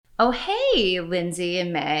Oh, hey, Lindsay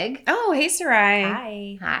and Meg. Oh, hey, Sarai.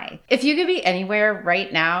 Hi. Hi. If you could be anywhere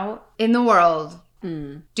right now in the world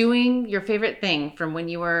doing your favorite thing from when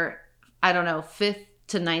you were, I don't know, 5th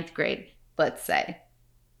to 9th grade, let's say.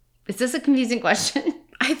 Is this a confusing question?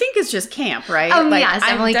 I think it's just camp, right? Yes,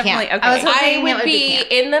 I'm Emily definitely camp. okay. I was hoping I it would would be be camp.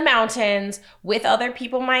 in the mountains with other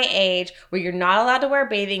people my age where you're not allowed to wear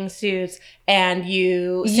bathing suits and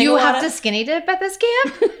you sing You a lot have of- to skinny dip at this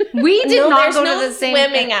camp? We did no, not there's go no to the same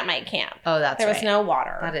swimming at my camp. Oh, that's there right. was no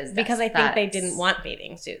water. That is- because I think that's- they didn't want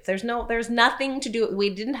bathing suits. There's nothing to do.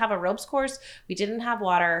 We didn't have a ropes course. We didn't have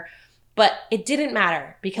water, but it didn't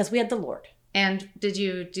matter because we had the Lord. And did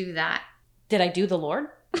you do that? Did I do the Lord?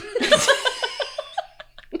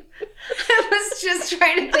 I was just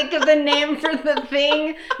trying to think of the name for the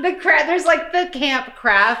thing. There's like the camp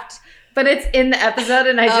craft, but it's in the episode,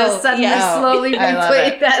 and I just suddenly slowly I love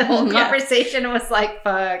replayed it. that whole Yes. conversation and was like,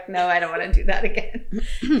 fuck, no, I don't want to do that again.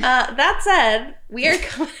 That said, we are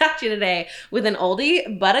coming at you today with an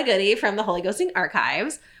oldie but a goodie from the Holy Ghosting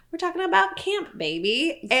Archives. We're talking about camp,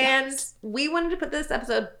 baby. And we wanted to put this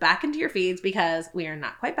episode back into your feeds because we are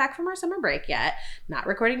not quite back from our summer break yet. Not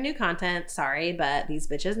recording new content. Sorry, but these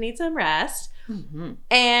bitches need some rest. Mm-hmm.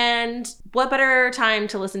 And what better time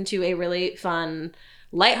to listen to a really fun,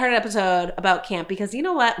 lighthearted episode about camp? Because you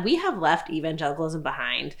know what? We have left evangelicalism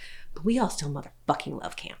behind, but we all still motherfucking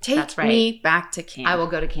love camp. Take That's right. me back to camp. I will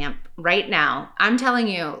go to camp right now. I'm telling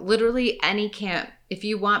you, literally any camp. If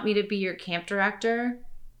you want me to be your camp director,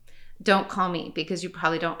 don't call me because you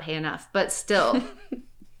probably don't pay enough. But still,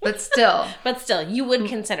 But still, you would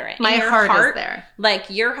consider it. my In your heart is there. Like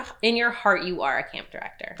in your heart, you are a camp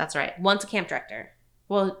director. That's right. Once a camp director.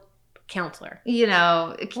 Well, counselor. You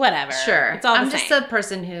know, Whatever. sure. It's all the I'm same. just a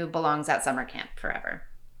person who belongs at summer camp forever.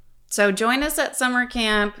 So join us at summer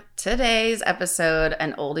camp. Today's episode,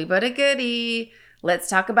 an oldie but a goodie. Let's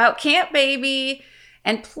talk about camp, baby.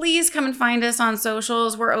 And please come and find us on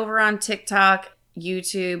socials. We're over on TikTok,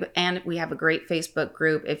 YouTube, and we have a great Facebook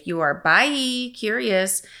group. If you are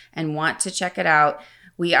curious and want to check it out,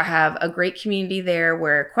 we have a great community there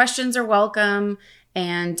where questions are welcome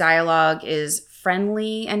and dialogue is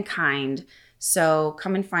friendly and kind. So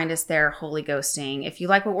come and find us there, Holy Ghosting. If you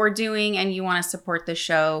like what we're doing and you want to support the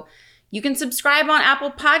show, you can subscribe on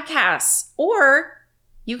Apple Podcasts, or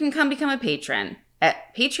you can come become a patron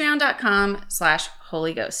at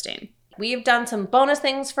patreon.com/holyghosting. We've done some bonus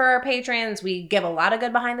things for our patrons. We give a lot of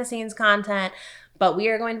good behind the scenes content, but we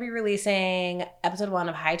are going to be releasing episode 1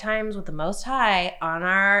 of High Times with the Most High on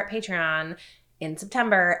our Patreon in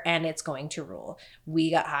September, and it's going to rule.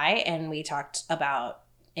 We got high and we talked about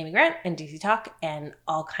Amy Grant and DC Talk and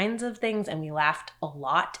all kinds of things, and we laughed a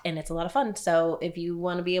lot, and it's a lot of fun. So if you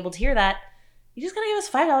want to be able to hear that, you just got to give us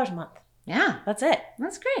 $5 a month. Yeah, That's it.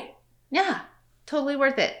 that's great. Yeah, totally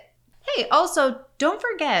worth it. Hey, also, don't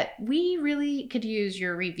forget, we really could use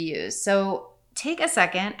your reviews. So take a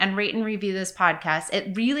second and rate and review this podcast.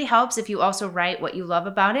 It really helps if you also write what you love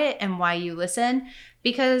about it and why you listen,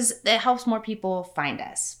 because it helps more people find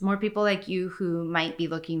us. More people like you who might be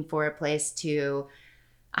looking for a place to,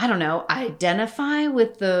 I don't know, identify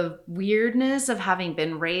with the weirdness of having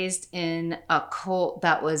been raised in a cult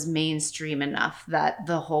that was mainstream enough that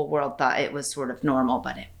the whole world thought it was sort of normal,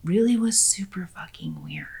 but it really was super fucking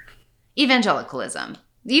weird. Evangelicalism.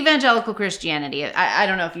 Evangelical Christianity. I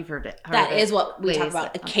don't know if you've heard it. That is what we talk Please.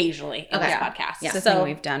 about occasionally in Okay. this podcast. Yeah. It's a thing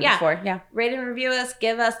we've done before. Yeah. Rate and review us,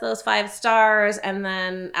 give us those 5 stars, and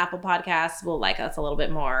then Apple Podcasts will like us a little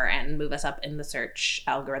bit more and move us up in the search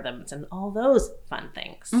algorithms and all those fun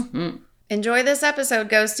things. Mm-hmm. Enjoy this episode,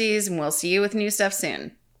 ghosties, and we'll see you with new stuff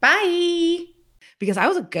soon. Bye. Because I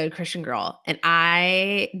was a good Christian girl and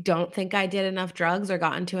I don't think I did enough drugs or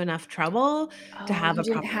got into enough trouble to have a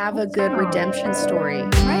proper have a good redemption story.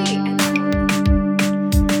 right.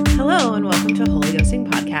 Hello and welcome to Holy Ghosting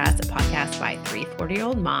Podcast, a podcast by 3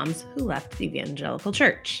 40-year-old moms who left the evangelical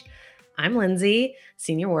church. I'm Lindsay,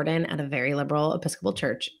 senior warden at a very liberal Episcopal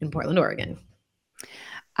church in Portland, Oregon.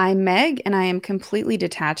 I'm Meg, and I am completely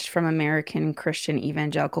detached from American Christian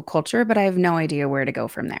evangelical culture, but I have no idea where to go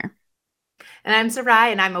from there. And I'm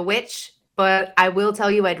Sarai, and I'm a witch, but I will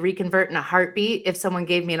tell you I'd reconvert in a heartbeat if someone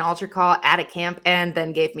gave me an altar call at a camp and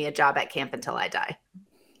then gave me a job at camp until I die.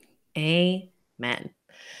 Amen.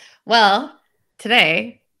 Well,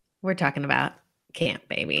 today we're talking about camp,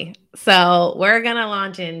 baby. So we're going to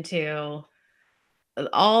launch into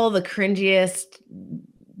all the cringiest,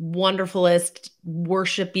 wonderfulest,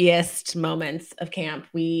 worshipiest moments of camp.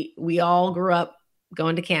 We all grew up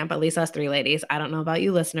going to camp, at least us three ladies. I don't know about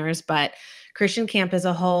you listeners, but Christian camp is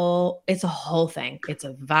it's a whole thing. It's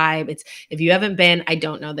a vibe. If you haven't been, I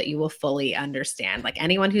don't know that you will fully understand. Like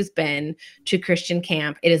anyone who's been to Christian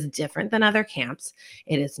camp, it is different than other camps.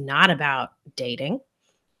 It is not about dating.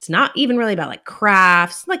 It's not even really about like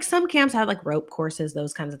crafts. Like some camps have like rope courses,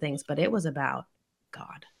 those kinds of things, but it was about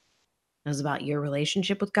God. It was about your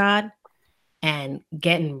relationship with God and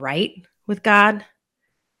getting right with God,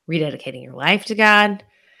 rededicating your life to God,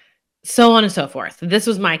 so on and so forth. This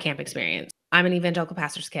was my camp experience. I'm an evangelical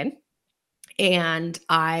pastor's kid, and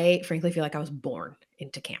I frankly feel like I was born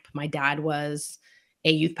into camp. My dad was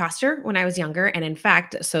a youth pastor when I was younger. And in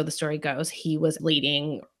fact, so the story goes, he was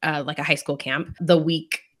leading like a high school camp the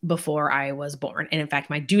week before I was born. And in fact,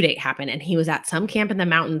 my due date happened, and he was at some camp in the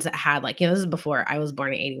mountains that had like, this is before I was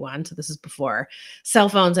born in 81. So this is before cell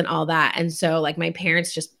phones and all that. And so like my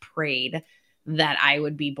parents just prayed that I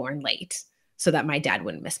would be born late so that my dad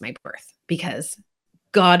wouldn't miss my birth, because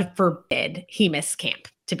God forbid he miss camp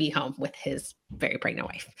to be home with his very pregnant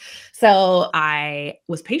wife. So I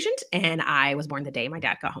was patient, and I was born the day my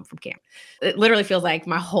dad got home from camp. It literally feels like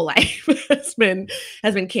my whole life has been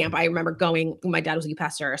camp. I remember going, my dad was a youth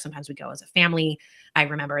pastor. Sometimes we go as a family. I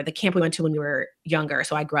remember the camp we went to when we were younger.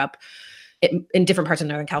 So I grew up in different parts of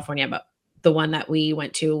Northern California, but the one that we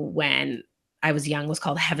went to when I was young was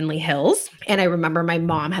called Heavenly Hills. And I remember my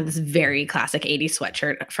mom had this very classic 80s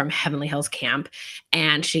sweatshirt from Heavenly Hills camp.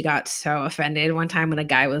 And she got so offended one time when a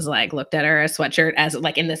guy was like, looked at her sweatshirt as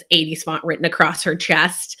like in this 80s font written across her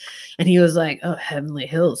chest. And he was like, oh, Heavenly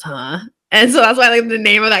Hills, huh? And so that's why like the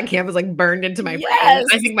name of that camp was like burned into my brain.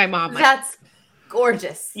 I think my mom, like, That's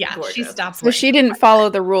gorgeous. yeah, Gorgeous. she stopped. So she didn't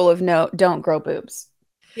follow the rule of no, don't grow boobs.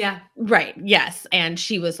 Yeah. Right. Yes. And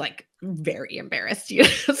she was like very embarrassed.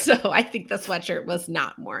 So I think the sweatshirt was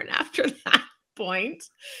not worn after that point.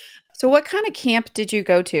 So what kind of camp did you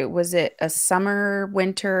go to? Was it a summer,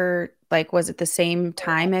 winter? Like, was it the same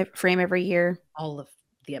time frame every year? All of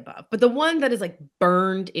the above. But the one that is like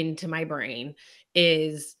burned into my brain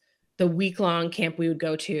is the week-long camp we would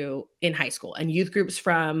go to in high school, and youth groups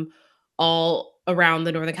from all around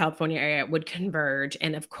the Northern California area would converge.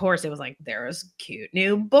 And of course it was like, there was cute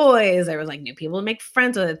new boys. There was like new people to make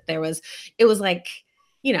friends with. It was like,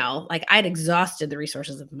 like I'd exhausted the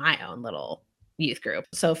resources of my own little youth group.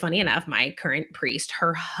 So funny enough, my current priest,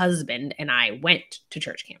 her husband and I went to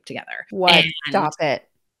church camp together. What? And Stop it.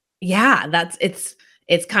 yeah,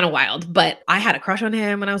 it's kind of wild, but I had a crush on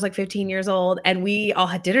him when I was like 15 years old, and we all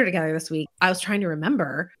had dinner together this week. I was trying to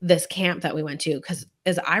remember this camp that we went to, because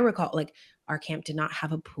as I recall, like our camp did not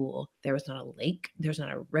have a pool. There was not a lake. There was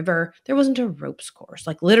not a river. There wasn't a ropes course.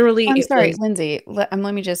 Like literally. I'm sorry, Lindsay. Let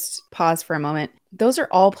me just pause for a moment. Those are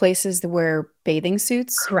all places where bathing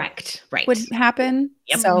suits Correct. Right. would happen.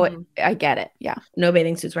 Yep. So I get it. Yeah. No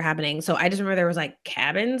bathing suits were happening. So I just remember there was like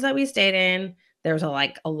cabins that we stayed in. There was a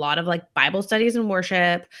lot of like Bible studies and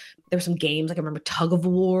worship. There were some games. Like I remember tug of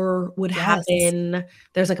war would happen.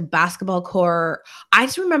 There's like a basketball court. I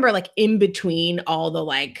just remember like in between all the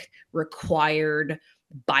like required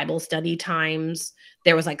Bible study times,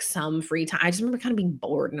 there was like some free time. I just remember kind of being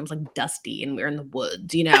bored, and it was like dusty, and we were in the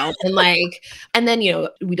woods, and then,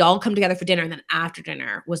 we'd all come together for dinner. And then after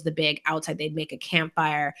dinner was the big outside, they'd make a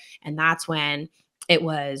campfire. And that's when it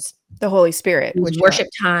was the Holy Spirit, it was worship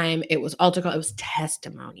time. It was altar call. It was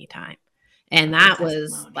testimony time. And that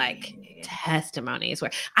was like testimonies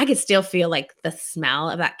where I could still feel like the smell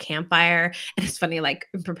of that campfire. And it's funny, like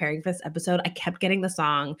in preparing for this episode, I kept getting the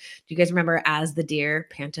song. Do you guys remember As the Deer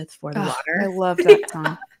Panteth for the Water? I love that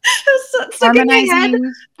song.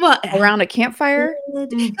 Harmonizing around a campfire. Because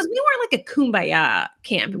we weren't like a kumbaya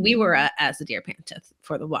camp. We were a As the Deer Panteth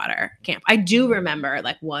for the Water camp. I do remember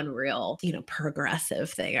like one real, progressive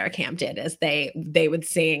thing our camp did is they would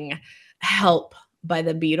sing Help by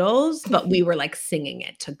the Beatles, but we were like singing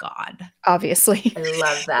it to God. Obviously. I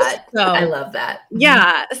love that. I love that.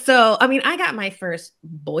 Yeah. So, I mean, I got my first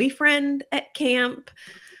boyfriend at camp.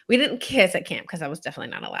 We didn't kiss at camp because I was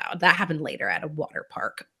definitely not allowed. That happened later at a water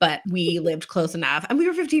park, but we lived close enough, and we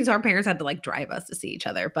were 15. So our parents had to like drive us to see each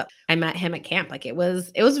other, but I met him at camp. Like it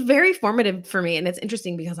was very formative for me. And it's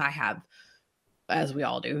interesting because I have, as we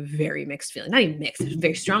all do, very mixed feelings, not even mixed,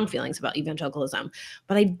 very strong feelings about evangelicalism,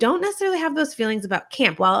 but I don't necessarily have those feelings about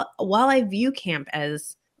camp. While I view camp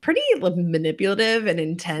as pretty manipulative and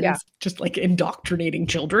intense, just like indoctrinating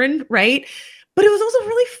children, right? But it was also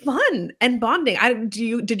really fun and bonding.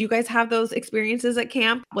 Did you guys have those experiences at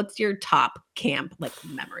camp? What's your top camp like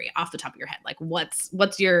memory off the top of your head? Like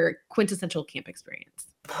what's your quintessential camp experience?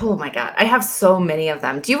 Oh my God. I have so many of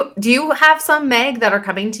them. Do you have some, Meg, that are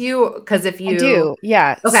coming to you? Because if you I do,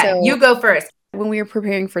 yeah. Okay, So you go first. When we were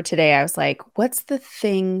preparing for today, I was like, what's the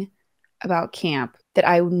thing about camp that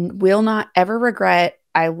I will not ever regret?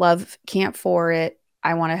 I love camp for it.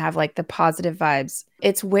 I want to have like the positive vibes.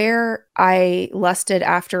 It's where I lusted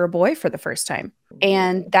after a boy for the first time.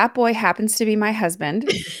 And that boy happens to be my husband.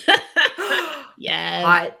 Yes.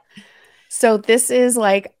 Hot. So this is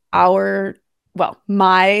like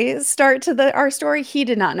my start to our story. He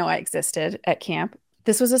did not know I existed at camp.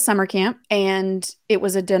 This was a summer camp and it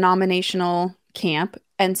was a denominational camp.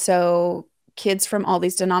 And so kids from all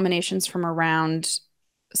these denominations from around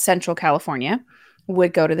Central California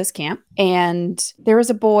would go to this camp. And there was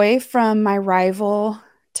a boy from my rival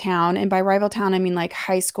town. And by rival town, I mean like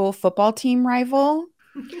high school football team rival.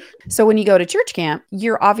 So when you go to church camp,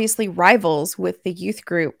 you're obviously rivals with the youth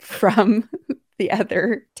group from the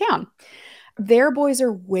other town. Their boys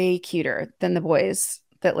are way cuter than the boys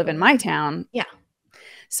that live in my town. Yeah.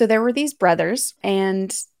 So there were these brothers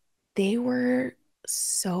and they were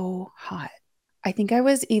so hot. I think I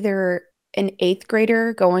was either an 8th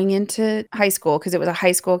grader going into high school because it was a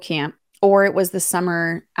high school camp, or it was the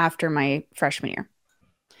summer after my freshman year.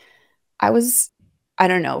 I was, I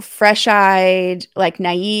don't know, fresh-eyed, like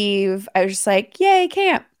naive. I was just like, yay,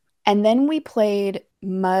 camp. And then we played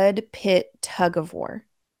mud pit tug of war.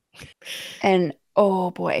 And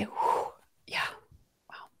oh boy. Whew, yeah.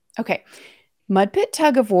 Wow. Okay. Mud pit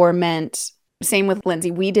tug of war meant, same with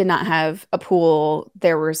Lindsay, we did not have a pool.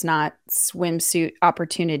 There was not swimsuit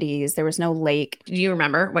opportunities. There was no lake. Do you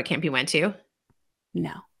remember what camp you went to?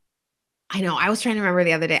 No. I know. I was trying to remember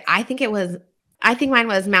the other day. I think mine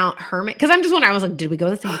was Mount Hermit. Because I'm just wondering, I was like, did we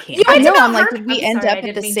go to the same camp? I know. I'm Mount like, Hermit. did we I'm end sorry, I up at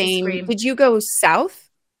didn't the mean to same? scream. Did you go south?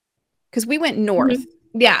 Because we went north.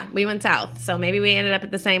 Yeah, we went south. So maybe we ended up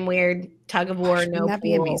at the same weird tug of war, no Wouldn't that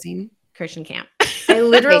be pool amazing? Christian camp. I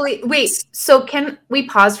literally wait. So can we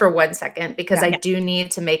pause for 1 second because Yeah. I do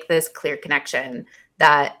need to make this clear connection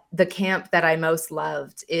that the camp that I most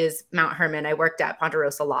loved is Mount Hermon. I worked at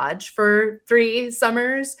Ponderosa Lodge for 3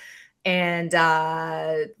 summers and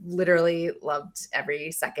literally loved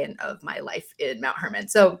every second of my life in Mount Hermon.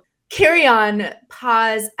 So carry on,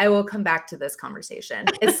 pause. I will come back to this conversation.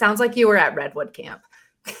 It sounds like you were at Redwood Camp.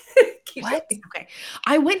 What? Okay.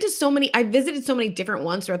 I visited so many different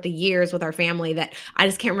ones throughout the years with our family that I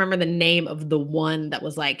just can't remember the name of the one that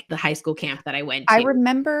was like the high school camp that I went to. I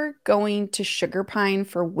remember going to Sugar Pine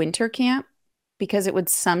for winter camp because it would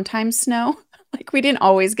sometimes snow. Like we didn't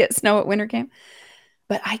always get snow at winter camp.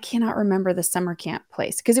 But I cannot remember the summer camp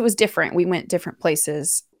place because it was different. We went different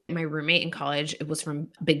places. My roommate in college, it was from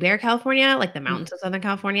Big Bear, California, like the mountains of Southern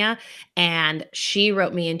California. And she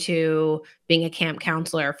wrote me into being a camp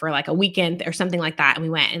counselor for like a weekend or something like that. And we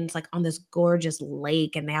went and it's like on this gorgeous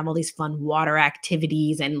lake and they have all these fun water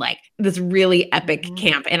activities and like this really epic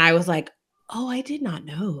camp. And I was like, oh, I did not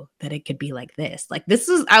know that it could be like this. I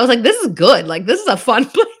was like, this is good. Like, this is a fun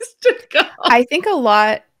place to go. I think a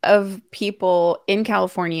lot of people in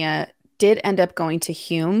California did end up going to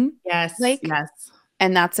Hume. Yes. Lake. Yes.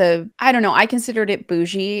 And that's I don't know. I considered it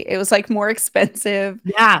bougie. It was like more expensive.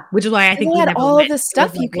 Yeah. Which is why I think they we had never all went. the stuff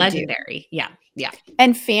It was, you like, could legendary. Yeah. Yeah.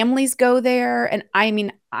 And families go there. And I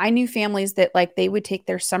mean, I knew families that like they would take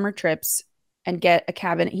their summer trips and get a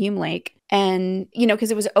cabin at Hume Lake. And, you know, because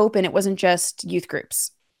it was open, it wasn't just youth groups.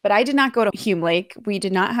 But I did not go to Hume Lake. We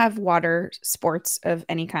did not have water sports of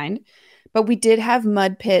any kind, but we did have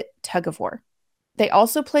mud pit tug of war. They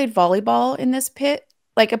also played volleyball in this pit.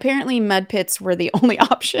 Like apparently mud pits were the only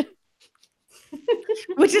option.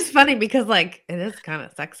 Which is funny because like it is kind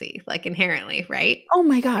of sexy, like inherently, right? Oh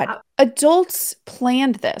my God. Adults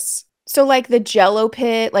planned this. So like the Jello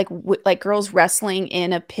pit, like girls wrestling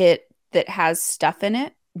in a pit that has stuff in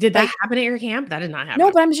it. Did that Like- happen at your camp? That did not happen.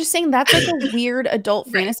 No, but I'm just saying that's like a weird adult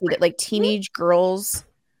Right, fantasy right. that like teenage girls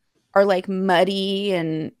are like muddy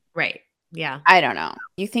and Right. Yeah. I don't know.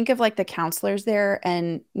 You think of like the counselors there,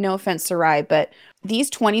 and no offense to Rye, but these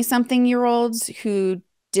 20-something-year-olds who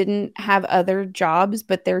didn't have other jobs,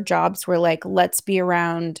 but their jobs were like, let's be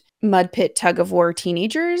around mud pit tug of war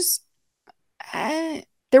teenagers.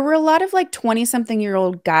 There were a lot of like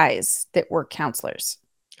 20-something-year-old guys that were counselors,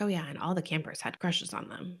 Oh yeah, and all the campers had crushes on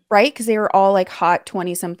them. right? Because they were all like hot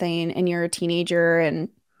 20-something and you're a teenager. And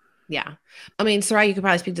Yeah. I mean, Sarai, you could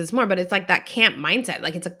probably speak to this more, but it's like that camp mindset.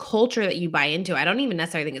 Like it's a culture that you buy into. I don't even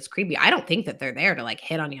necessarily think it's creepy. I don't think that they're there to like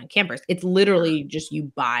hit on young campers. It's literally just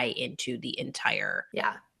you buy into the entire.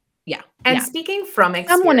 Yeah. Yeah. And yeah. speaking from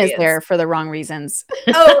experience, someone is there for the wrong reasons.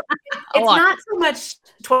 Oh, it's lot. not so much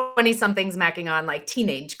 20-somethings macking on like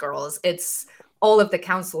teenage girls. It's all of the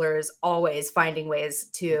counselors always finding ways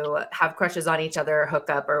to have crushes on each other, hook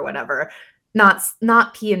up or whatever.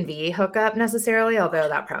 not P&V hookup necessarily, although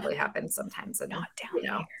that probably happens sometimes. And, Not down you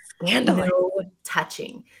know, Scandalous. no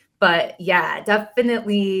touching. But yeah,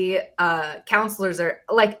 definitely counselors are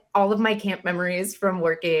like all of my camp memories from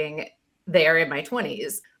working there in my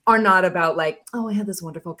 20s are not about like, oh, I had this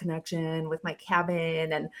wonderful connection with my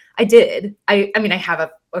cabin. And I did. I mean, I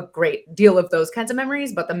have a great deal of those kinds of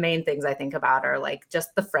memories, but the main things I think about are like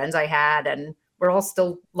just the friends I had, and we're all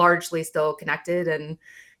still largely still connected and,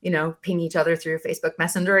 you know, ping each other through Facebook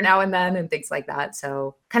Messenger now and then and things like that.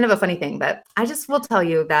 So kind of a funny thing, but I just will tell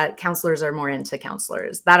you that counselors are more into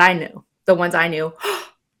counselors that I knew, the ones I knew.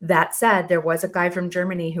 That said, there was a guy from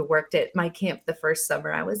Germany who worked at my camp the first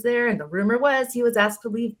summer I was there. And the rumor was he was asked to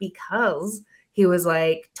leave because he was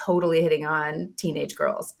like totally hitting on teenage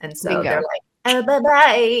girls. And so Bingo. they're like,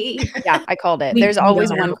 bye-bye. Yeah, I called it. We There's always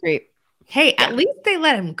know. one creep. Hey, Yeah. at least they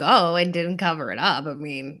let him go and didn't cover it up. I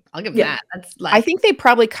mean, I'll give him Yeah. that. That's like, I think they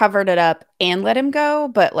probably covered it up and let him go,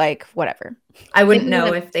 but like whatever. I wouldn't Didn't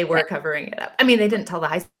know let- if they were covering it up. I mean, they didn't tell the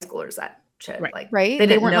high schoolers that shit. Right. Like, Right? They They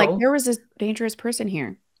didn't weren't know. like there was this dangerous person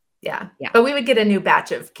here. Yeah. Yeah. But we would get a new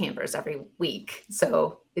batch of campers every week.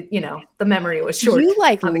 So, you know, the memory was short. You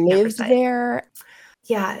like on the camper lived side. there.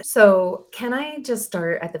 Yeah. So can I just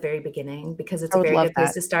start at the very beginning because it's I a would very love good place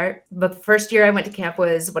that. to start. But the first year I went to camp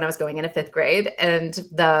was when I was going into 5th grade, and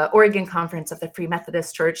the Oregon Conference of the Free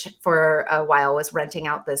Methodist Church for a while was renting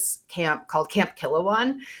out this camp called Camp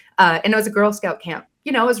Kilowan. And it was a Girl Scout camp.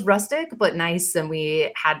 You know, it was rustic but nice, and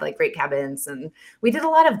we had like great cabins, and we did a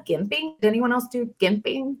lot of gimping. Did anyone else do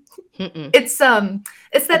gimping? mm-mm. It's that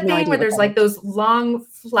have no thing idea where what there's that like those long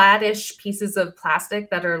flattish pieces of plastic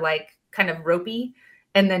that are like kind of ropey,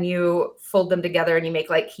 and then you fold them together and you make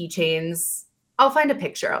like keychains. I'll find a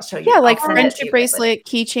picture. I'll show you. Yeah, I'll like send it to friendship you guys later. bracelet,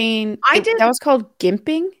 keychain. I did- That was called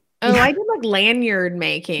gimping. Oh, Yeah. I did like lanyard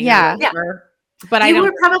making. or Yeah. Yeah. whatever, But I You don't.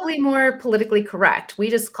 were probably more politically correct. We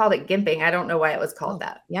just called it gimping. I don't know why it was called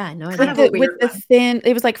that. Yeah, no, I Kind didn't. of a With weird the one. thin,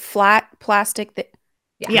 it was like flat plastic that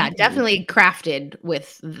Yeah, definitely crafted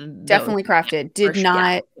with. definitely crafted. Did sure.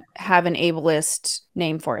 not have an ableist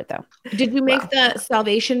name for it though. Did you make Wow. the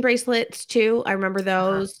salvation bracelets too? I remember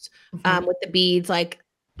those Mhm. with the beads, like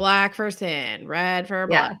black for sin, red for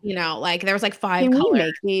black. You know, like there was like 5 Can we colors.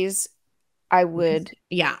 make these? I would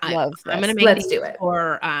Yeah, love this. I'm gonna make Let's these do it.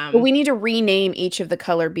 for But we need to rename each of the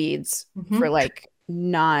color beads Mhm. for like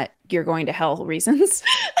not you're going to hell reasons.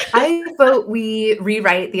 I vote we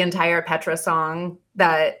rewrite the entire Petra song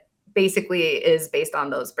that basically is based on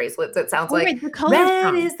those bracelets. It sounds Oh, like right, the color red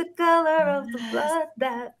song. is the color of the blood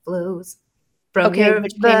that flows from Okay, your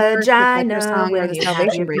which came first, the Petra vagina song or when the you have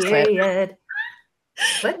salvation your bracelet? period.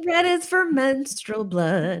 What? Red is for menstrual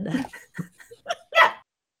blood.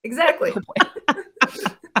 Exactly. Oh,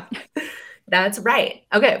 That's right.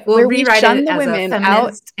 Okay, we'll Where we rewrite shun it the as women a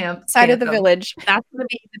feminist Side of the anthem. village. That's gonna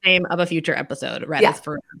be the name of a future episode. Red Yeah. is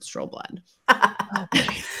for menstrual blood.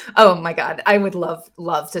 Oh my God. I would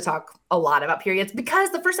love to talk a lot about periods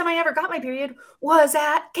because the first time I ever got my period was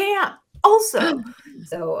at camp also.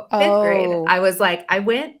 So 5th grade, Oh. I was like,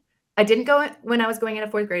 I didn't go when I was going into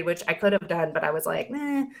 4th grade, which I could have done, but I was like,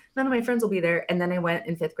 none of my friends will be there. And then I went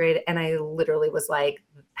in 5th grade and I literally was like,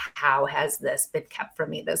 how has this been kept from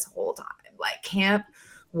me this whole time? Like camp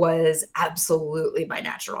was absolutely my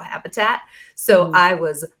natural habitat. So I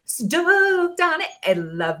was stoked on it. I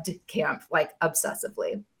loved camp like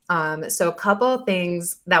obsessively. So a couple of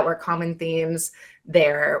things that were common themes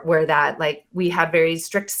there were that like we had very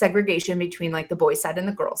strict segregation between like the boys side and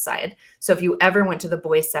the girls side. So if you ever went to the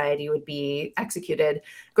boys side, you would be executed.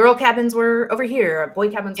 Girl cabins were over here, boy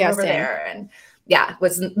cabins were over same. there. And yeah,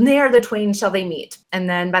 was near the twain shall they meet. And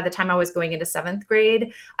then by the time I was going into 7th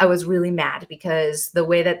grade, I was really mad because the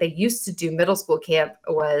way that they used to do middle school camp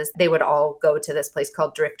was they would all go to this place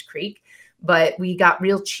called Drift Creek. But we got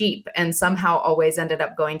real cheap and somehow always ended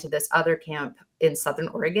up going to this other camp in Southern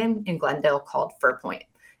Oregon in Glendale called Fur Point.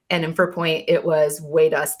 And in Fur Point, it was way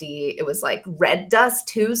dusty. It was like red dust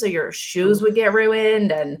too. So your shoes would get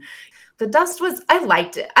ruined. And the dust was, I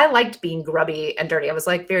liked it. I liked being grubby and dirty. I was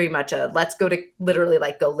like very much a let's go to literally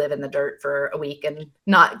like go live in the dirt for a week and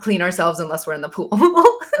not clean ourselves unless we're in the pool.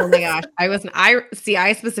 Oh my gosh.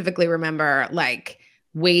 I specifically remember like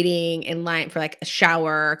waiting in line for like a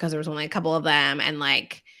shower because there was only a couple of them and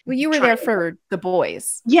like Well, you were there for the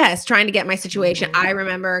boys. yes, trying to get my situation. Mhm. I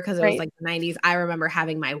remember because it was Right. like the 90s. I remember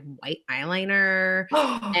having my white eyeliner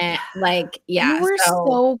and like You were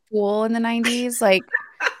so cool in the 90s. Like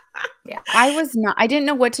Yeah. I didn't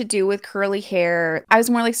know what to do with curly hair. I was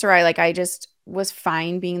more like Sarai. Like I just was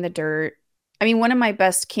fine being in the dirt. I mean, one of my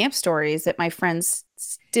best camp stories that my friends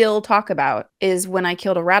still talk about is when I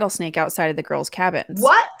killed a rattlesnake outside of the girls' cabins.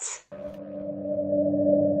 What?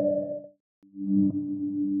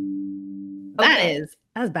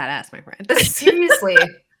 That was badass, my friend. Seriously.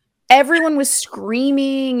 Everyone was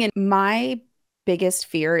screaming, and my biggest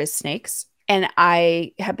fear is snakes. And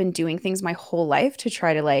I have been doing things my whole life to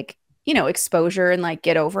try to like, exposure and like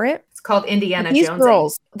get over it. It's called Indiana But these Jonesing.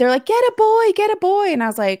 girls, they're like, get a boy, get a boy. And I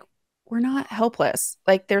was like, we're not helpless.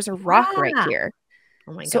 Like there's a rock right here.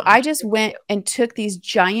 Oh my So God. I just went and took these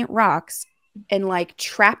giant rocks and like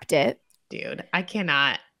trapped it. Dude, I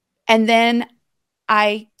cannot. And then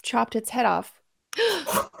I chopped its head off.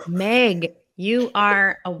 Meg, you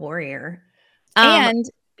are a warrior. And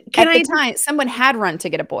can at I the time, someone had run to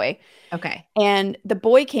get a boy. Okay. And the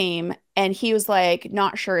boy came and he was like,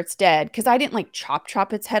 not sure it's dead. Because I didn't like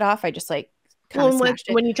chop its head off. I just like kind of smashed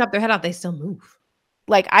it. When you chop their head off, they still move.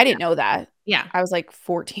 Like I didn't know that. Yeah. I was like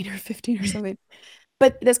 14 or 15 or something.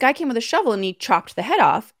 But this guy came with a shovel and he chopped the head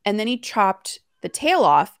off. And then he chopped the tail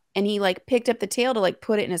off. And he like picked up the tail to like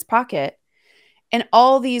put it in his pocket. And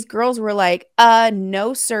all these girls were like,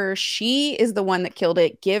 no, sir, she is the one that killed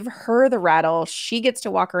it. Give her the rattle. She gets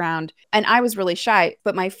to walk around. And I was really shy,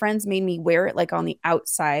 but my friends made me wear it like on the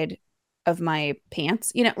outside of my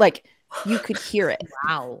pants. Like you could hear it.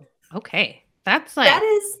 Wow. Okay. That's like That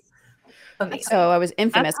is amazing. So I was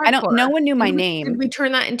infamous. No one knew my name. Did we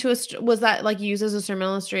turn that into was that like used as a sermon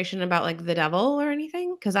illustration about like the devil or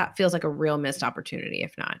anything? Because that feels like a real missed opportunity,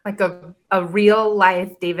 if not. Like a real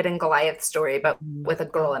life David and Goliath story, but with a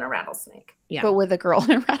girl and a rattlesnake. Yeah. But with a girl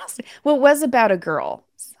and a rattlesnake. Well, it was about a girl.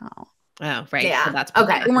 So Oh, right. Yeah. So that's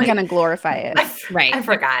Okay. we weren't going to glorify it. Right. I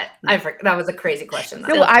forgot. That was a crazy question.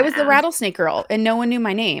 No, I was the rattlesnake girl and no one knew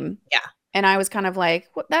my name. Yeah. And I was kind of like,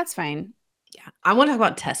 well, that's fine. Yeah. I want to talk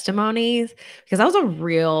about testimonies because that was a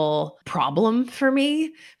real problem for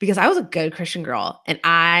me because I was a good Christian girl and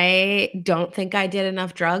I don't think I did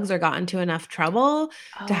enough drugs or got into enough trouble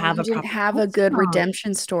to have you a didn't proper have a good testimony.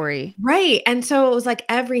 redemption story. Right. And so it was like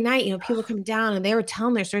every night, people would come down and they were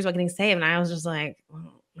telling their stories about getting saved. And I was just like,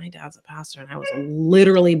 well, my dad's a pastor and I was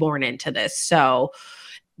literally born into this. So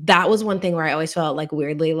that was one thing where I always felt like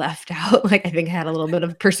weirdly left out. Like I think I had a little bit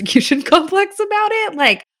of persecution complex about it.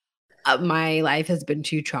 Like my life has been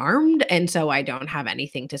too charmed. And so I don't have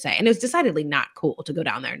anything to say. And it was decidedly not cool to go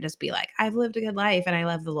down there and just be like, I've lived a good life and I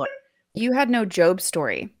love the Lord. You had no Job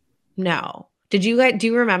story. No. Did you guys, do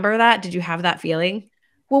you remember that? Did you have that feeling?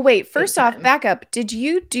 Well, wait, first off, time. back up. Did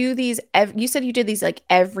you do these? You said you did these like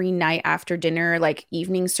every night after dinner, like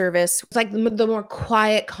evening service. It's like the more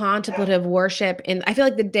quiet, contemplative worship. And I feel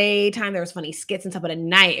like the daytime there was funny skits and stuff, but at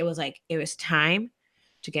night it was like, it was time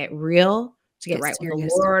to get real, to get right with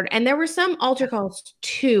the Lord. And there were some altar calls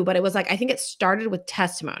too, but it was like, I think it started with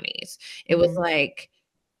testimonies. It was like,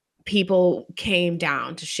 people came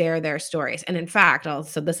down to share their stories. And in fact, I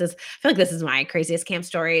feel like this is my craziest camp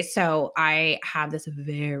story. So I have this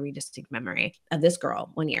very distinct memory of this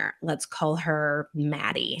girl one year. Let's call her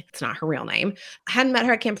Maddie. It's not her real name. I hadn't met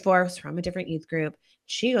her at camp before. I was from a different youth group.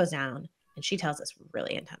 She goes down and she tells this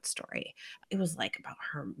really intense story. It was like about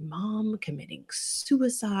her mom committing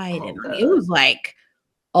suicide. And it was like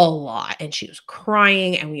a lot. And she was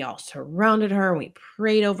crying and we all surrounded her and we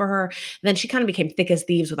prayed over her. And then she kind of became thick as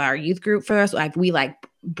thieves with our youth group for us. Like we like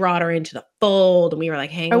brought her into the fold and we were like,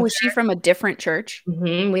 hanging. Oh, was she from a different church?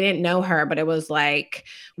 We didn't know her, but it was like,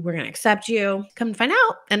 we're going to accept you. Come to find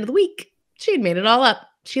out, end of the week, she had made it all up.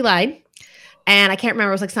 She lied. And I can't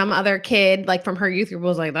remember. It was like some other kid like from her youth group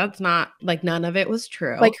was like, that's not like none of it was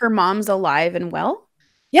true. Like her mom's alive and well?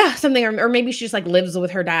 Yeah, something, or maybe she just like lives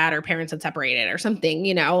with her dad or parents had separated or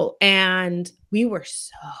something, and we were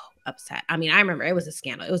so upset. I mean, I remember it was a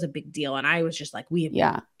scandal. It was a big deal. And I was just like, we have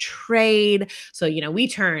been betrayed. So, we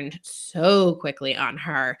turned so quickly on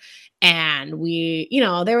her and we,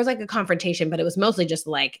 there was like a confrontation, but it was mostly just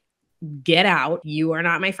like, get out. You are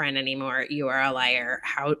not my friend anymore. You are a liar.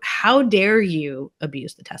 How dare you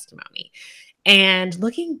abuse the testimony? And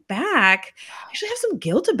looking back, I actually have some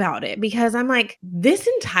guilt about it because I'm like, this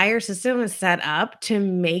entire system is set up to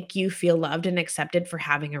make you feel loved and accepted for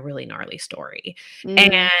having a really gnarly story.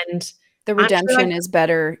 And the redemption is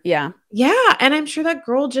better. Yeah. Yeah. And I'm sure that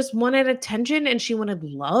girl just wanted attention and she wanted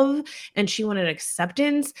love and she wanted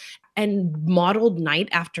acceptance. And modeled night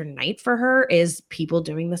after night for her is people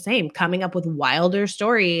doing the same, coming up with wilder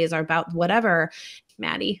stories or about whatever.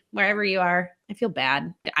 Maddie, wherever you are, I feel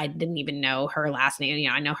bad. I didn't even know her last name.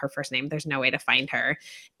 I know her first name. There's no way to find her.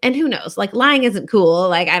 And who knows? Like lying isn't cool.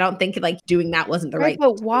 Like I don't think like doing that wasn't the right.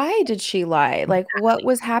 But why did she lie? Like what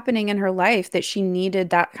was happening in her life that she needed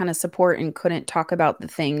that kind of support and couldn't talk about the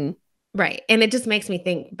thing Right. And it just makes me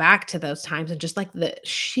think back to those times and just like the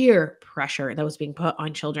sheer pressure that was being put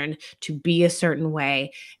on children to be a certain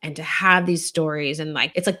way and to have these stories. And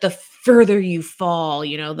like, it's like the further you fall,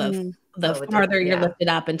 Mm. the Oh, farther you're yeah. lifted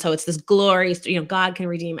up. And so it's this glory, God can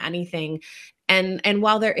redeem anything. And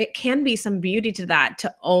while it can be some beauty to that,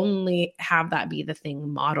 to only have that be the thing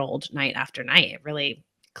modeled night after night, it really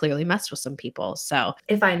clearly messed with some people. So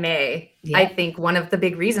If I may, yeah. I think one of the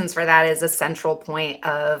big reasons for that is a central point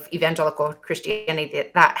of evangelical Christianity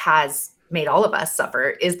that has made all of us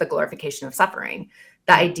suffer is the glorification of suffering.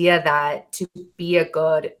 The idea that to be a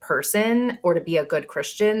good person or to be a good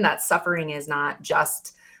Christian, that suffering is not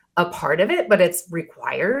just a part of it, but it's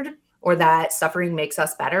required, or that suffering makes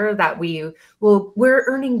us better, that we're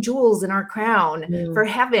earning jewels in our crown for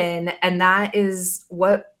heaven. And that is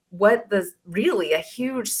what the really a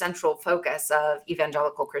huge central focus of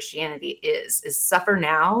evangelical Christianity is suffer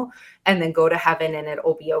now and then go to heaven and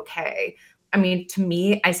it'll be okay. I mean, to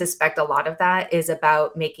me, I suspect a lot of that is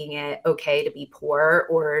about making it okay to be poor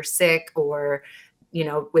or sick or,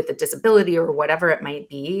 with a disability or whatever it might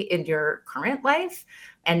be in your current life,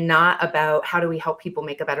 and not about how do we help people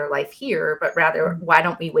make a better life here, but rather, why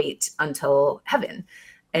don't we wait until heaven?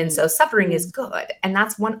 And so suffering is good. And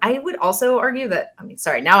that's one, I would also argue that,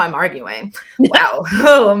 now I'm arguing. Wow.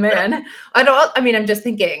 Oh man. I'm just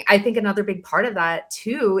thinking, I think another big part of that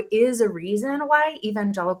too is a reason why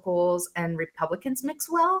evangelicals and Republicans mix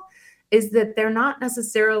well, is that they're not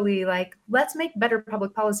necessarily like, let's make better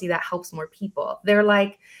public policy that helps more people. They're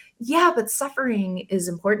like, yeah, but suffering is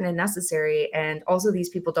important and necessary. And also these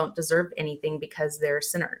people don't deserve anything because they're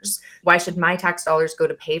sinners. Why should my tax dollars go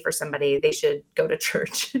to pay for somebody? They should go to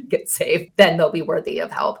church and get saved. Then they'll be worthy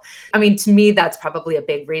of help. To me, that's probably a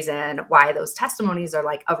big reason why those testimonies are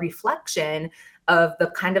like a reflection of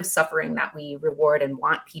the kind of suffering that we reward and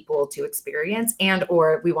want people to experience, and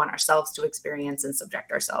or we want ourselves to experience and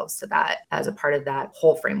subject ourselves to that as a part of that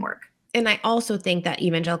whole framework. And I also think that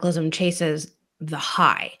evangelicalism chases the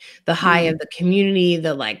high of the community,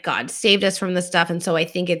 the like, God saved us from this stuff. And so I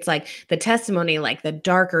think it's like the testimony, like the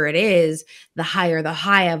darker it is, the higher the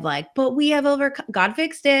high of like, but we have overcome, God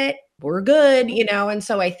fixed it. We're good, And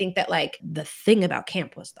so I think that like the thing about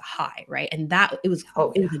camp was the high, right? And that it was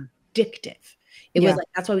addictive. It was like,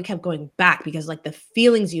 that's why we kept going back, because like the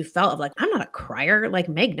feelings you felt of like, I'm not a crier. Like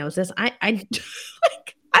Meg knows this. I like,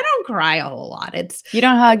 I don't cry a whole lot. You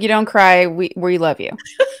don't hug, you don't cry. We love you.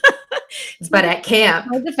 But at camp,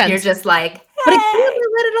 you're just like, hey! But you never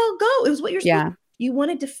let it all go. It was what you're supposed Yeah. to. You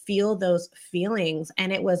wanted to feel those feelings,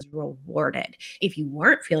 and it was rewarded. If you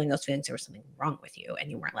weren't feeling those feelings, there was something wrong with you, and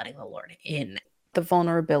you weren't letting the Lord in. The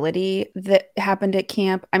vulnerability that happened at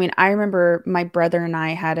camp. I remember my brother and I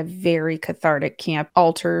had a very cathartic camp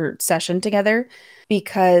altar session together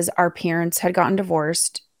because our parents had gotten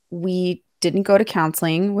divorced. We didn't go to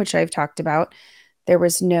counseling, which I've talked about. There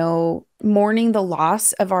was no mourning the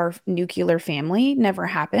loss of our nuclear family, never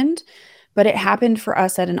happened, but it happened for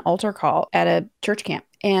us at an altar call at a church camp.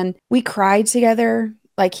 And we cried together.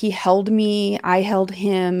 Like he held me, I held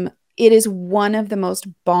him. It is one of the most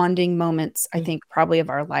bonding moments, I think, probably of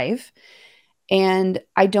our life. And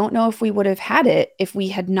I don't know if we would have had it if we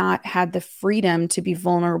had not had the freedom to be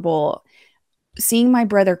vulnerable. Seeing my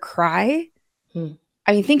brother cry,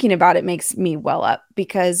 thinking about it makes me well up,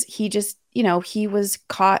 because he just, he was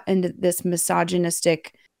caught into this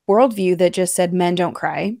misogynistic worldview that just said, men don't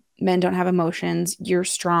cry, men don't have emotions, you're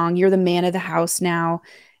strong, you're the man of the house now.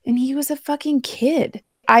 And he was a fucking kid.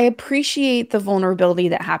 I appreciate the vulnerability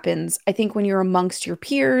that happens. I think when you're amongst your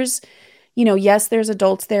peers, yes, there's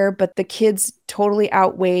adults there, but the kids totally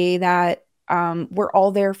outweigh that. We're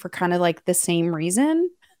all there for kind of like the same reason,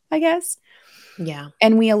 I guess. Yeah.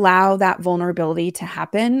 And we allow that vulnerability to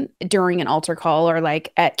happen during an altar call or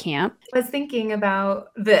like at camp. I was thinking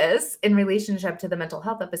about this in relationship to the mental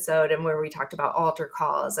health episode, and where we talked about altar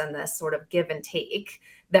calls and this sort of give and take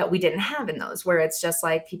that we didn't have in those, where it's just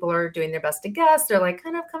like people are doing their best to guess. They're like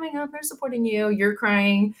kind of coming up, they're supporting you, you're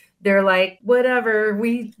crying. They're like, whatever,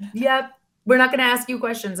 we're not going to ask you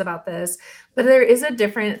questions about this. But there is a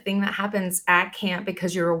different thing that happens at camp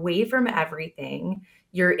because you're away from everything.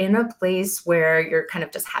 You're in a place where you're kind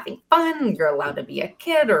of just having fun. You're allowed to be a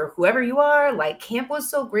kid or whoever you are. Like camp was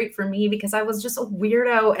so great for me because I was just a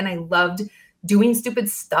weirdo and I loved doing stupid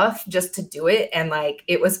stuff just to do it. And like,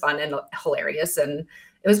 it was fun and hilarious and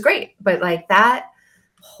it was great. But like that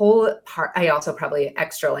whole part, I also probably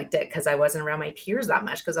extra liked it because I wasn't around my peers that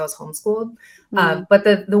much because I was homeschooled. But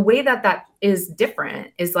the way that is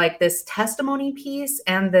different is like this testimony piece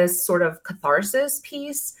and this sort of catharsis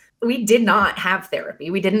piece. We did not have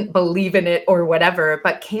therapy. We didn't believe in it or whatever,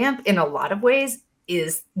 but camp in a lot of ways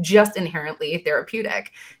is just inherently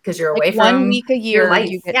therapeutic because you're Like away 1 from week a your year, life.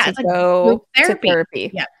 you get Yeah, to it's like go group to therapy.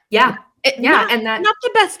 therapy. Yeah. Yeah. Yeah, And that not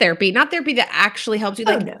the best therapy, not therapy that actually helps you.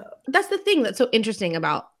 oh, Like, no. that's the thing that's so interesting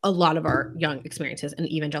about a lot of our young experiences and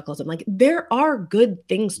evangelicalism. Like, there are good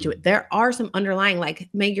things to it. There are some underlying, like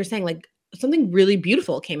Meg, you're saying, like something really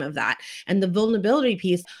beautiful came of that. And the vulnerability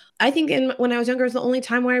piece, I think when I was younger, was the only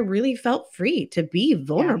time where I really felt free to be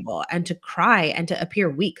vulnerable and to cry and to appear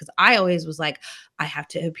weak. Cause I always was like, I have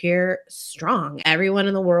to appear strong. Everyone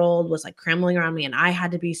in the world was like crumbling around me and I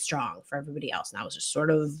had to be strong for everybody else. And that was just sort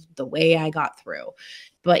of the way I got through.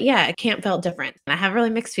 But yeah, camp felt different. And I have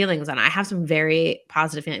really mixed feelings and I have some very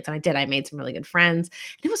positive feelings. And I made some really good friends.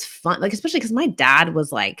 And it was fun, like, especially because my dad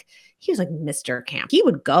was like, he was like Mr. Camp. He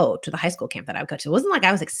would go to the high school camp that I would go to. It wasn't like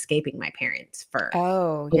I was escaping my parents for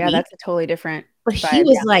Oh, a yeah, week, that's a totally different but he vibe.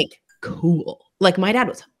 was Yeah. like cool. Like my dad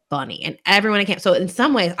was funny and everyone at camp. So in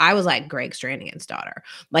some ways I was like Greg Stranigan's daughter.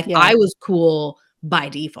 Like Yeah. I was cool by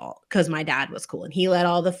default because my dad was cool and he led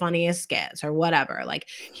all the funniest skits or whatever. Like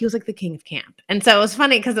he was like the king of camp. And so it was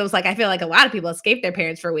funny because it was like, I feel like a lot of people escaped their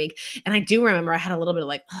parents for a week. And I do remember I had a little bit of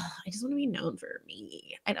like, oh, I just want to be known for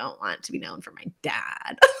me. I don't want to be known for my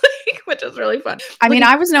dad, which was really fun. I mean,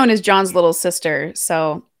 I was known as John's little sister,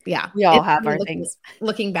 so Yeah. we all It's have funny our things.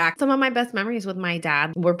 looking back, some of my best memories with my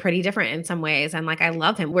dad were pretty different in some ways. And like, I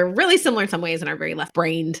love him. We're really similar in some ways in our very left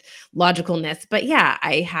brained logicalness. But yeah,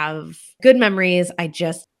 I have good memories.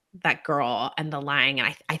 That girl and the lying.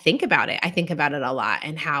 And I think about it. I think about it a lot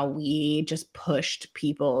and how we just pushed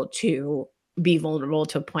people to be vulnerable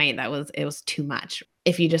to a point that it was too much.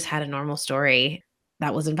 If you just had a normal story,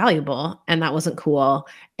 that wasn't valuable and that wasn't cool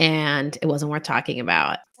and it wasn't worth talking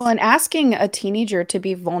about. Well, and asking a teenager to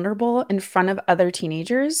be vulnerable in front of other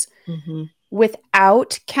teenagers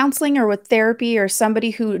without counseling or with therapy or somebody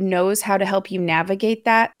who knows how to help you navigate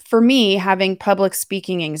that. For me, having public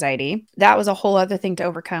speaking anxiety, that was a whole other thing to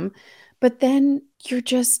overcome. But then you're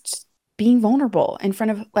just being vulnerable in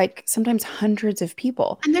front of like sometimes hundreds of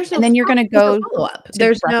people. And there's no And then you're going to go follow-up. to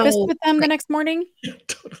There's breakfast no with them the next morning.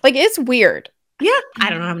 Like, it's weird. Yeah. I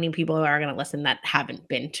don't know how many people are going to listen that haven't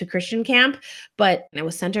been to Christian camp, but it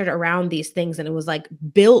was centered around these things and it was like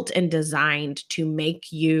built and designed to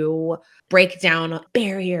make you break down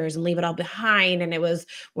barriers and leave it all behind. And it was,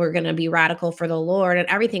 we're going to be radical for the Lord and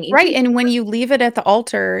everything. Right. And when you leave it at the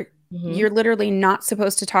altar, Mhm. you're literally not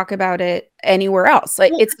supposed to talk about it anywhere else.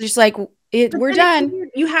 Like, Well, it's just like, But we're then it's done.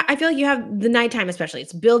 weird. I feel like you have the nighttime, especially.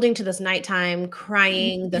 It's building to this nighttime,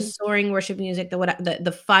 crying, the soaring worship music,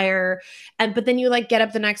 the fire, but then you like get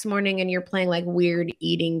up the next morning and you're playing like weird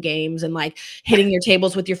eating games and like hitting your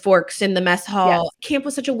tables with your forks in the mess hall. Camp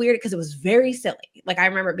was such a weird because it was very silly. Like I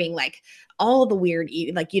remember being like all the weird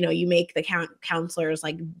eating, like you make the counselors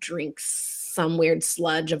like drink some weird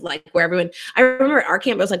sludge of like where everyone. I remember at our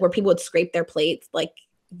camp it was like where people would scrape their plates like.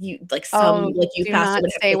 You like some like you do fast not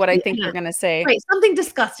would have say to what I eat. think you're gonna say. Right, something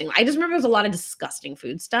disgusting. I just remember there was a lot of disgusting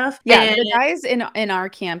food stuff. Yeah, and, the guys in our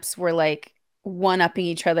camps were like one-upping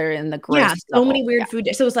each other in the gross. yeah, so many level. weird food.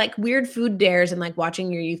 So it was like weird food dares and like watching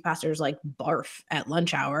your youth pastors like barf at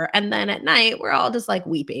lunch hour, and then at night we're all just like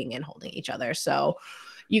weeping and holding each other. So,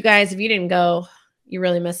 you guys, if you didn't go, you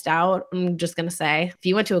really missed out. I'm just gonna say, if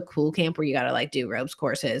you went to a cool camp where you got to like do robes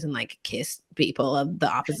courses and like kiss people of the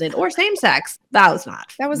opposite or same sex, that was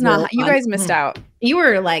not. That was real not. You fun. guys missed out. You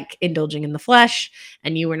were like indulging in the flesh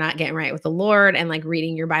and you were not getting right with the Lord and like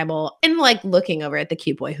reading your Bible and like looking over at the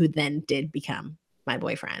cute boy who then did become my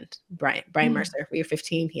boyfriend, Brian Mercer. We were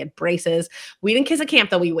 15. He had braces. We didn't kiss at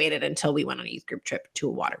camp though. We waited until we went on a youth group trip to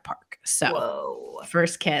a water park. So Whoa.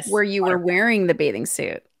 first kiss. Where you were wearing the bathing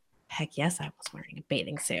suit. Heck yes, I was wearing a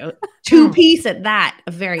bathing suit. Two-piece at that.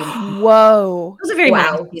 It Whoa. was a very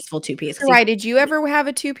Wow. nice, peaceful two-piece. Right. Did you ever have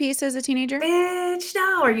a two-piece as a teenager? Bitch,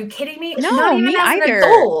 no, are you kidding me? No, Not even me as an either.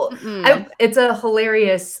 adult. Mm-mm. It's a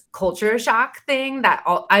hilarious culture shock thing that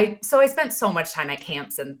I spent so much time at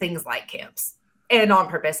camps and things like camps and on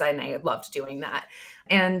purpose, and I loved doing that.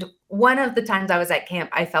 And one of the times I was at camp,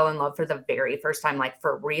 I fell in love for the very first time, like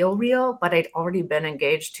for real, but I'd already been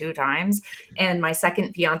engaged 2 times. And my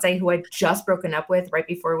second fiance, who I'd just broken up with right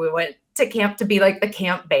before we went to camp to be like the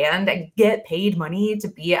camp band and get paid money to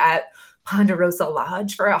be at Ponderosa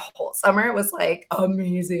Lodge for a whole summer, was like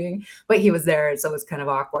amazing. But he was there, so it was kind of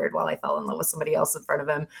awkward while I fell in love with somebody else in front of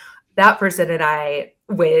him. That person and I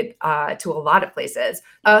went to a lot of places.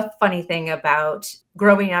 A funny thing about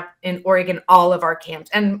growing up in Oregon, all of our camps,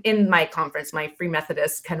 and in my conference, my Free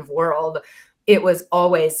Methodist kind of world, it was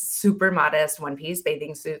always super modest one-piece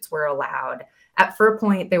bathing suits were allowed. At Fur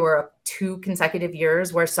Point, there were 2 consecutive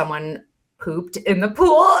years where someone pooped in the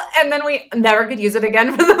pool, and then we never could use it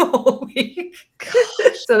again for the whole week.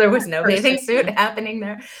 So there was no bathing suit happening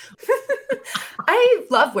there. I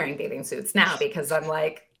love wearing bathing suits now because I'm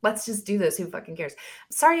like, let's just do this. Who fucking cares?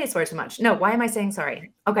 Sorry I swear too much. No, why am I saying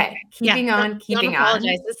sorry? Okay, keeping on. Don't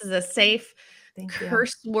apologize. This is a safe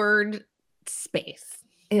curse word space.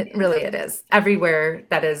 It is. Everywhere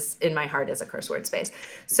that is in my heart is a curse word space.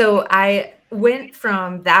 So I went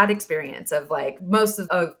from that experience of like most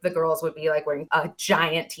of the girls would be like wearing a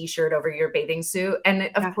giant t-shirt over your bathing suit. And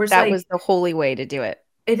of course, that like, was the holy way to do it.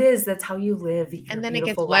 It is. That's how you live. And then it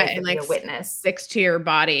gets wet and like sticks to your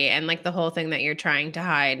body and like the whole thing that you're trying to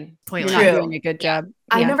hide. Pointless. You're not doing a good job.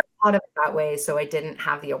 I never thought of it that way. So I didn't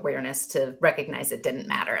have the awareness to recognize it didn't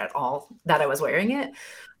matter at all that I was wearing it.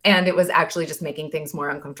 And it was actually just making things more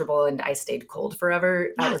uncomfortable, and I stayed cold forever.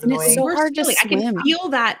 That was annoying. It's so hard to swim. I can feel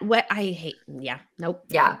that wet. I hate. Yeah. Nope.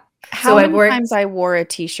 Yeah. How many times I wore a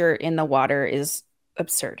t-shirt in the water is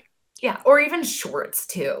absurd. Yeah. Or even shorts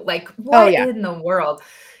too. Like what in the world?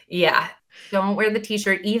 Yeah. Don't wear the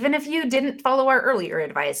t-shirt, even if you didn't follow our earlier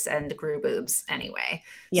advice and grew boobs anyway.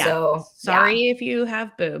 Yeah. So sorry if you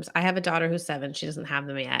have boobs. I have a daughter who's 7. She doesn't have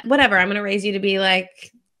them yet. Whatever. I'm going to raise you to be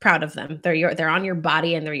like proud of them. They're on your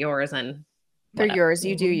body and they're yours, and they're yours.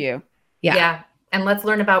 You do you. Yeah. And let's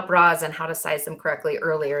learn about bras and how to size them correctly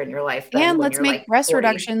earlier in your life. And let's make breast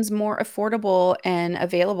reductions more affordable and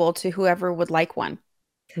available to whoever would like one.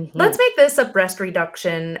 Mm-hmm. Let's make this a breast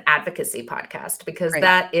reduction advocacy podcast because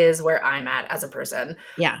that is where I'm at as a person.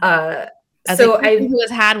 Yeah. So who has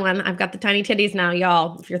had one, I've got the tiny titties now,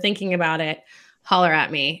 y'all. If you're thinking about it, holler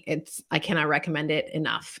at me. I cannot recommend it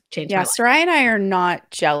enough. Change my life. Sarai and I are not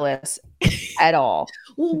jealous at all.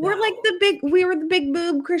 Well, we're like we were the big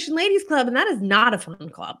boob Christian ladies club, and that is not a fun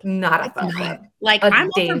club. Not a fun club. Like I'm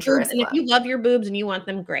all for boobs, and if you love your boobs and you want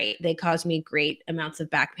them, great. They cause me great amounts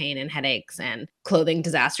of back pain and headaches and clothing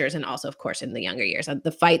disasters, and also, of course, in the younger years,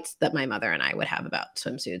 the fights that my mother and I would have about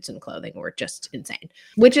swimsuits and clothing were just insane.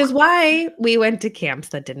 Which is why we went to camps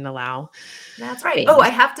that didn't allow. That's right. Oh, I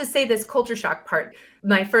have to say this culture shock part.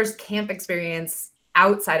 My first camp experience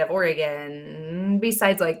outside of Oregon,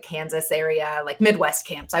 besides like Kansas area, like Midwest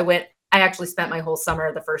camps, I actually spent my whole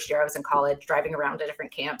summer, the first year I was in college, driving around to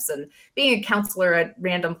different camps and being a counselor at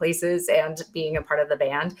random places and being a part of the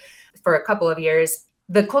band for a couple of years.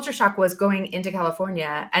 The culture shock was going into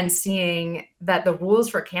California and seeing that the rules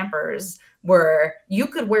for campers were you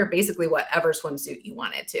could wear basically whatever swimsuit you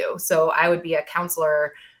wanted to. So I would be a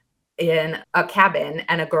counselor in a cabin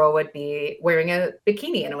and a girl would be wearing a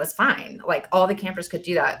bikini and it was fine. Like all the campers could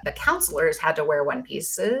do that. The counselors had to wear one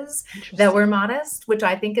pieces that were modest, which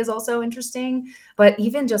I think is also interesting. But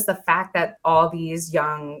even just the fact that all these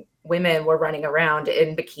young women were running around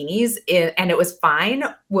in bikinis and it was fine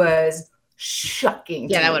was shocking.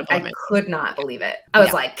 Yeah, that I could not believe it. I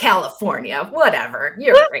was like, California, whatever.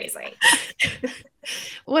 You're crazy.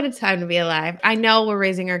 What a time to be alive. I know we're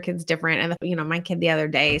raising our kids different. And, my kid the other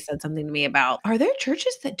day said something to me about, are there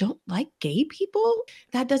churches that don't like gay people?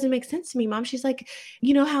 That doesn't make sense to me, Mom. She's like,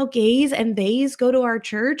 you know how gays and theys go to our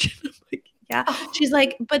church? I'm like, yeah. She's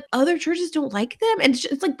like, but other churches don't like them. And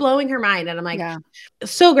it's like blowing her mind. And I'm like,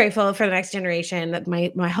 so grateful for the next generation. That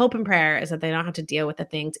my hope and prayer is that they don't have to deal with the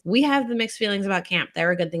things. We have the mixed feelings about camp. There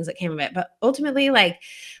were good things that came of it. But ultimately, like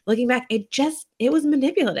looking back, it was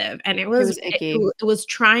manipulative. And it was icky. It was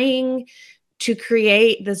trying to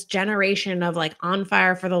create this generation of like on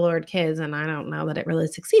fire for the Lord kids. And I don't know that it really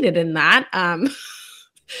succeeded in that.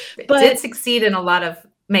 But it did succeed in a lot of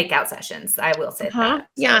makeout sessions. I will say that.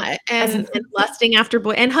 Yeah. And lusting after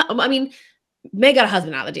boy. And I mean, Meg got a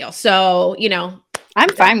husband out of the deal. So, I'm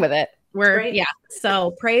fine with it.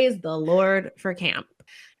 So praise the Lord for camp.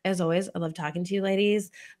 As always, I love talking to you ladies.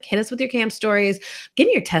 Hit us with your camp stories. Give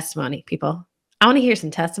me your testimony, people. I want to hear some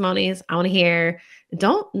testimonies. I want to hear,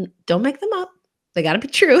 don't make them up. They got to be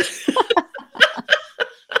true.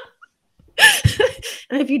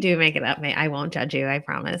 And if you do make it up, I won't judge you. I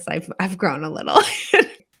promise. I've grown a little.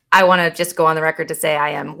 I want to just go on the record to say I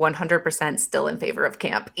am 100% still in favor of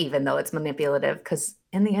camp, even though it's manipulative, because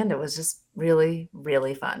in the end, it was just really,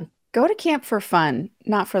 really fun. Go to camp for fun,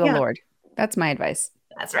 not for the Lord. That's my advice.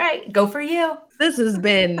 That's right. Go for you. This has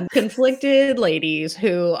been conflicted ladies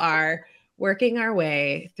who are working our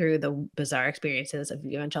way through the bizarre experiences of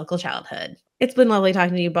evangelical childhood. It's been lovely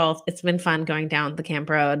talking to you both. It's been fun going down the camp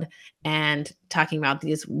road and talking about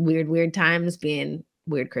these weird times being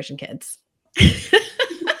weird Christian kids.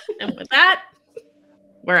 And with that,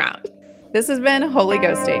 we're out. This has been Holy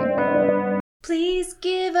Ghosting. Please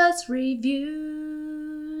give us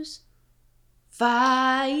reviews,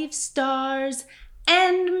 5 stars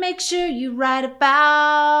And make sure you write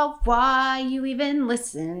about why you even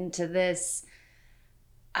listen to this.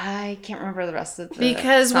 I can't remember the rest of the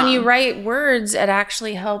Because when you song. write words, it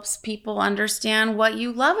actually helps people understand what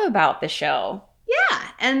you love about the show. Yeah,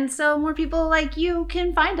 and so more people like you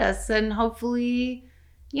can find us and hopefully,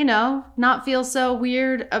 you know, not feel so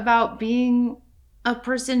weird about being a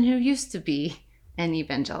person who used to be an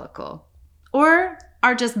evangelical or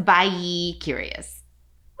are just bi curious.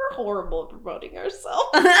 We're horrible at promoting ourselves.